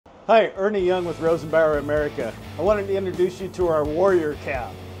Hi, Ernie Young with Rosenbauer America. I wanted to introduce you to our Warrior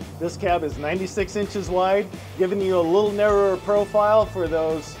cab. This cab is 96 inches wide, giving you a little narrower profile for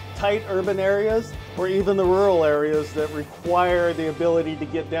those tight urban areas or even the rural areas that require the ability to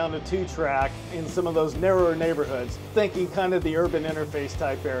get down to 2-track in some of those narrower neighborhoods, thinking kind of the urban interface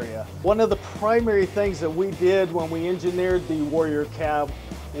type area. One of the primary things that we did when we engineered the Warrior cab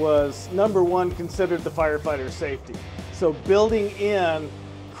was, number one, considered the firefighter safety. So building in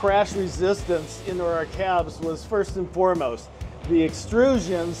crash resistance into our cabs was first and foremost. The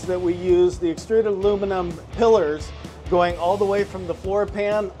extrusions that we use, the extruded aluminum pillars going all the way from the floor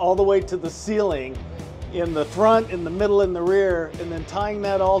pan all the way to the ceiling in the front, in the middle, and the rear, and then tying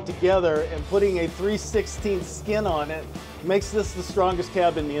that all together and putting a 3/16 skin on it makes this the strongest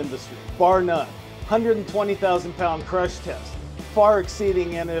cab in the industry, bar none. 120,000 pound crush test, far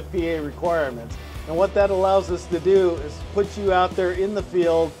exceeding NFPA requirements. And what that allows us to do is put you out there in the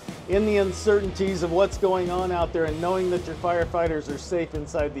field, in the uncertainties of what's going on out there, and knowing that your firefighters are safe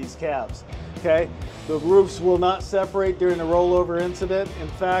inside these cabs. Okay? The roofs will not separate during a rollover incident. In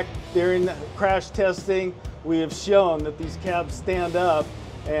fact, during crash testing, we have shown that these cabs stand up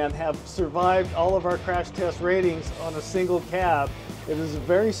and have survived all of our crash test ratings on a single cab. It is a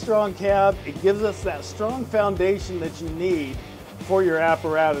very strong cab. It gives us that strong foundation that you need for your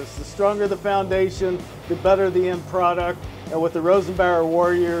apparatus. The stronger the foundation, the better the end product. And with the Rosenbauer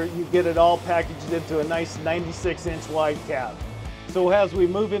Warrior, you get it all packaged into a nice 96-inch wide cab. So as we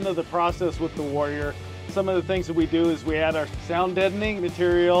move into the process with the Warrior, some of the things that we do is we add our sound deadening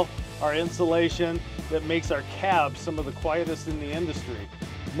material, our insulation that makes our cab some of the quietest in the industry.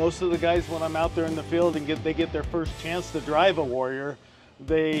 Most of the guys, when I'm out there in the field and they get their first chance to drive a Warrior,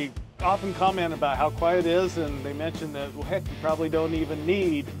 they often comment about how quiet it is, and they mention that, well, heck, you probably don't even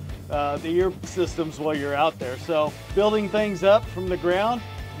need the ear systems while you're out there. So building things up from the ground,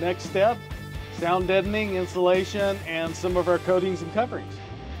 next step, sound deadening, insulation, and some of our coatings and coverings.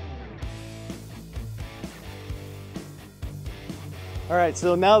 All right,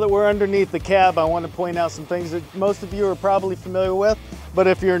 so now that we're underneath the cab, I want to point out some things that most of you are probably familiar with, but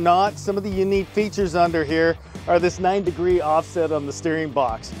if you're not, some of the unique features under here are this 9-degree offset on the steering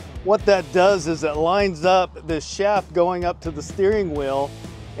box. What that does is it lines up the shaft going up to the steering wheel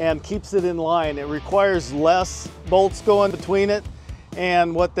and keeps it in line. It requires less bolts going between it,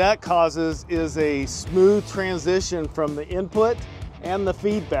 and what that causes is a smooth transition from the input and the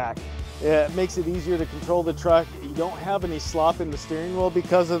feedback. It makes it easier to control the truck. You don't have any slop in the steering wheel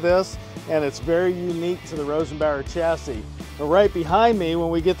because of this, and it's very unique to the Rosenbauer chassis. But right behind me, when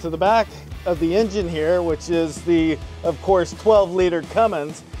we get to the back of the engine here, which is the, of course, 12-liter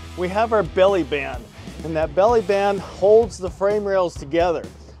Cummins, we have our belly band, and that belly band holds the frame rails together.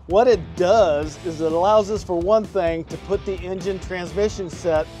 What it does is it allows us, for one thing, to put the engine transmission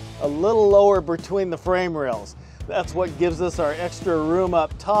set a little lower between the frame rails. That's what gives us our extra room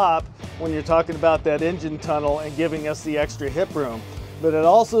up top when you're talking about that engine tunnel and giving us the extra hip room. But it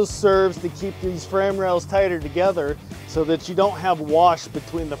also serves to keep these frame rails tighter together so that you don't have wash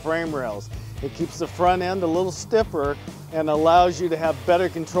between the frame rails. It keeps the front end a little stiffer and allows you to have better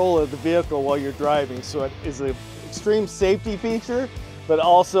control of the vehicle while you're driving. So it is an extreme safety feature, but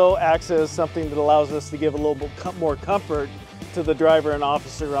also acts as something that allows us to give a little bit more comfort to the driver and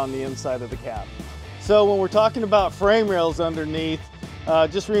officer on the inside of the cab. So when we're talking about frame rails underneath,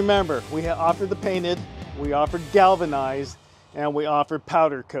 just remember, we offer the painted, we offered galvanized, and we offered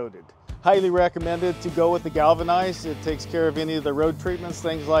powder coated. Highly recommended to go with the galvanized. It takes care of any of the road treatments,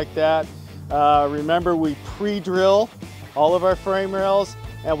 things like that. Remember, we pre-drill all of our frame rails,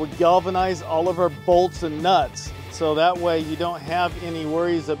 and we galvanize all of our bolts and nuts. So that way you don't have any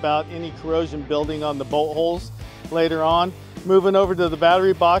worries about any corrosion building on the bolt holes later on. Moving over to the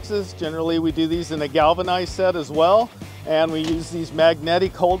battery boxes, generally we do these in a galvanized set as well. And we use these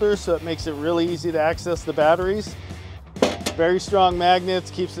magnetic holders, so it makes it really easy to access the batteries. Very strong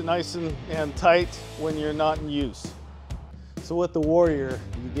magnets, keeps it nice and tight when you're not in use. So with the Warrior,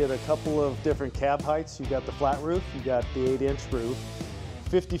 you get a couple of different cab heights. You got the flat roof, you got the 8-inch roof,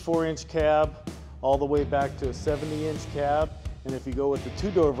 54-inch cab, all the way back to a 70-inch cab. And if you go with the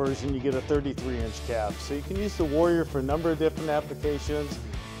 2-door version, you get a 33-inch cab. So you can use the Warrior for a number of different applications,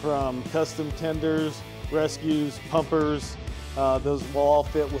 from custom tenders, rescues, pumpers. Those will all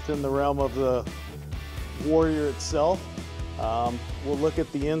fit within the realm of the Warrior itself. We'll look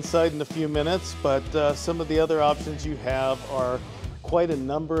at the inside in a few minutes, but some of the other options you have are quite a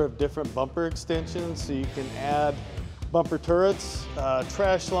number of different bumper extensions. So you can add bumper turrets,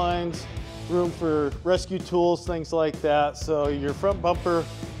 trash lines, room for rescue tools, things like that. So your front bumper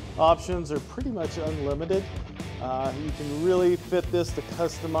options are pretty much unlimited. You can really fit this to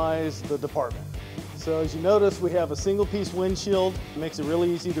customize the department. So as you notice, we have a single piece windshield. It makes it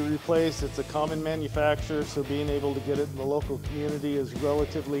really easy to replace. It's a common manufacturer, so being able to get it in the local community is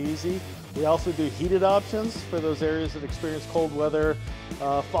relatively easy. We also do heated options for those areas that experience cold weather,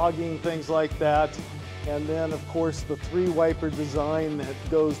 fogging, things like that. And then of course the 3 wiper design that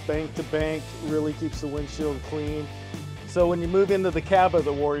goes bank to bank really keeps the windshield clean. So when you move into the cab of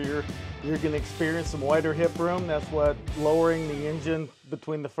the Warrior, you're going to experience some wider hip room. That's what lowering the engine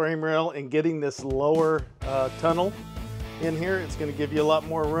between the frame rail and getting this lower tunnel in here. It's going to give you a lot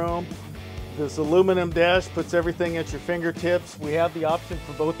more room. This aluminum dash puts everything at your fingertips. We have the option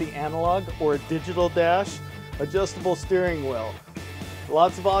for both the analog or a digital dash, adjustable steering wheel.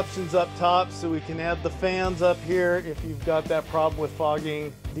 Lots of options up top, so we can add the fans up here if you've got that problem with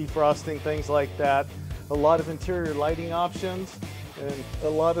fogging, defrosting, things like that. A lot of interior lighting options and a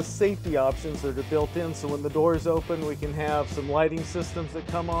lot of safety options that are built in, so when the doors open we can have some lighting systems that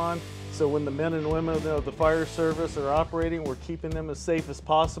come on, so when the men and women of the fire service are operating, we're keeping them as safe as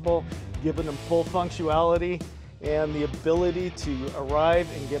possible, giving them full functionality and the ability to arrive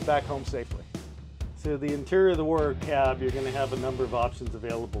and get back home safely. So the interior of the Warrior cab, you're going to have a number of options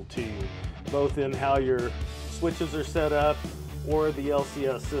available to you, both in how your switches are set up or the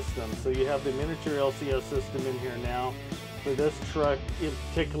LCS system. So you have the miniature LCS system in here now. For this truck in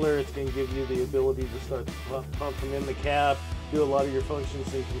particular, it's going to give you the ability to start the pump from in the cab, do a lot of your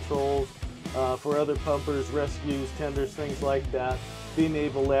functions and controls. For other pumpers, rescues, tenders, things like that, being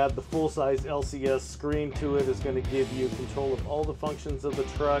able to add the full-size LCS screen to it is going to give you control of all the functions of the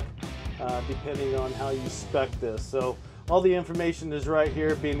truck, depending on how you spec this. So all the information is right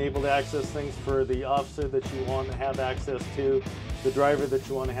here, being able to access things for the officer that you want to have access to, the driver that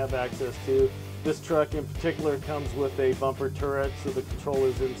you want to have access to. This truck in particular comes with a bumper turret, so the control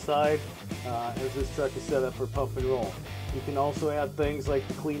is inside, as this truck is set up for pump and roll. You can also add things like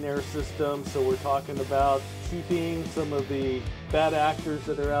the clean air system, so we're talking about keeping some of the bad actors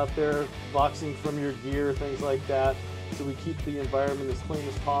that are out there, boxing from your gear, things like that. So we keep the environment as clean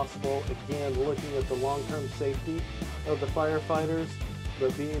as possible. Again, looking at the long-term safety of the firefighters,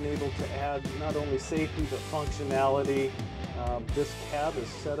 but being able to add not only safety but functionality. This cab is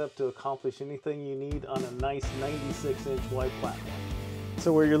set up to accomplish anything you need on a nice 96-inch wide platform.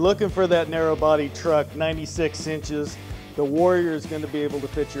 So where you're looking for that narrow body truck, 96 inches, the Warrior is going to be able to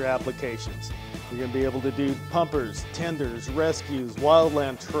fit your applications. You're going to be able to do pumpers, tenders, rescues,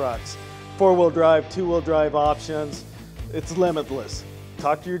 wildland trucks, 4-wheel drive, 2-wheel drive options. It's limitless.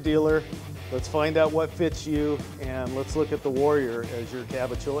 Talk to your dealer. Let's find out what fits you, and let's look at the Warrior as your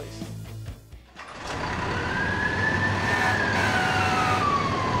cab of choice.